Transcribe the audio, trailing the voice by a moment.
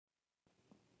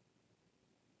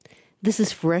This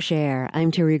is Fresh Air. I'm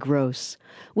Terry Gross.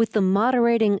 With the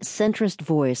moderating centrist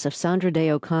voice of Sandra Day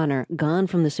O'Connor gone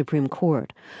from the Supreme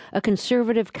Court, a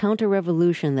conservative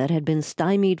counter-revolution that had been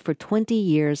stymied for 20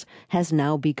 years has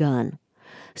now begun.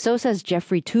 So says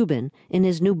Jeffrey Toobin in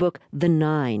his new book, The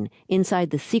Nine, Inside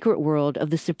the Secret World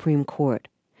of the Supreme Court.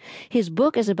 His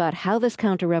book is about how this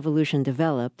counter-revolution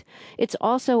developed. It's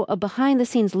also a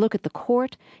behind-the-scenes look at the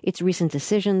court, its recent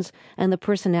decisions, and the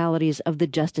personalities of the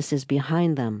justices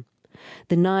behind them.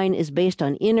 The Nine is based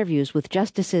on interviews with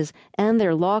justices and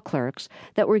their law clerks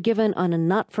that were given on a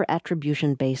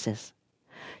not-for-attribution basis.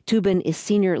 Toobin is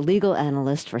senior legal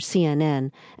analyst for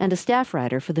CNN and a staff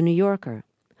writer for The New Yorker.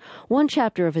 One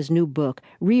chapter of his new book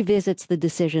revisits the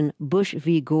decision Bush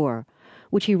v. Gore,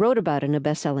 which he wrote about in a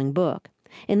best-selling book.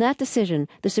 In that decision,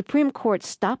 the Supreme Court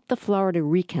stopped the Florida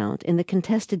recount in the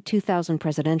contested 2000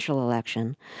 presidential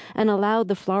election and allowed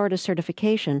the Florida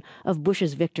certification of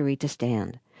Bush's victory to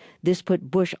stand. This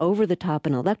put Bush over the top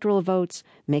in electoral votes,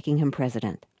 making him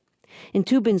president. In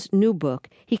Toobin's new book,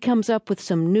 he comes up with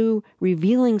some new,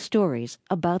 revealing stories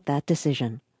about that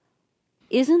decision.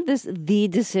 Isn't this the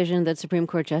decision that Supreme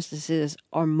Court justices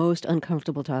are most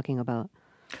uncomfortable talking about?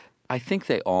 I think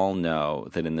they all know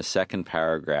that in the second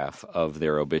paragraph of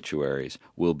their obituaries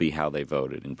will be how they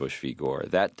voted in Bush v. Gore.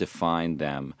 That defined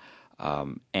them.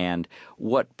 And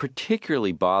what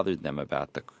particularly bothered them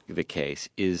about the case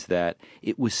is that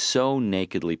it was so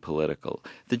nakedly political.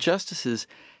 The justices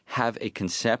have a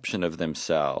conception of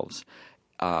themselves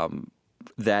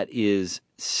that is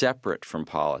separate from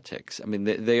politics. I mean,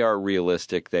 they are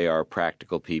realistic, they are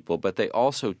practical people, but they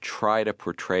also try to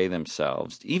portray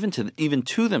themselves, even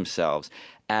to themselves,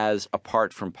 as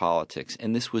apart from politics.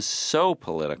 And this was so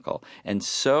political and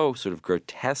so sort of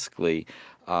grotesquely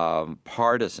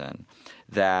partisan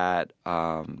that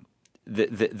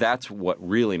that's what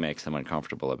really makes them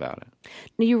uncomfortable about it.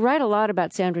 Now, you write a lot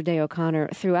about Sandra Day O'Connor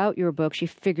throughout your book. She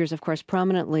figures, of course,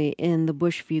 prominently in the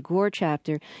Bush v. Gore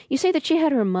chapter. You say that she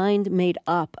had her mind made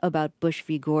up about Bush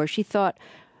v. Gore. She thought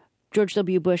George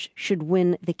W. Bush should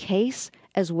win the case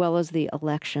as well as the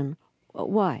election.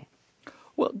 Why?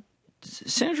 Well,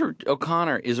 Sandra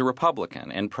O'Connor is a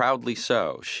Republican, and proudly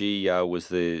so. She was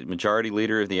the majority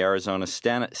leader of the Arizona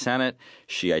Senate.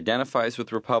 She identifies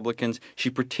with Republicans. She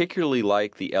particularly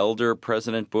liked the elder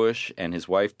President Bush and his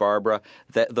wife Barbara.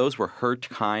 Those were her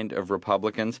kind of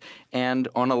Republicans. And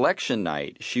on election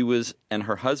night, she and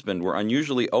her husband were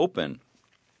unusually open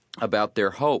about their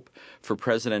hope for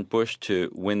President Bush to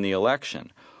win the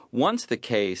election. Once the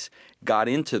case got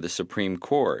into the Supreme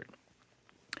Court,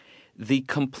 the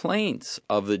complaints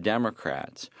of the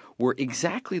Democrats were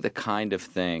exactly the kind of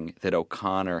thing that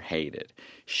O'Connor hated.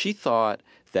 She thought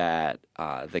that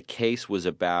the case was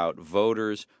about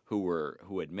voters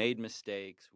who had made mistakes.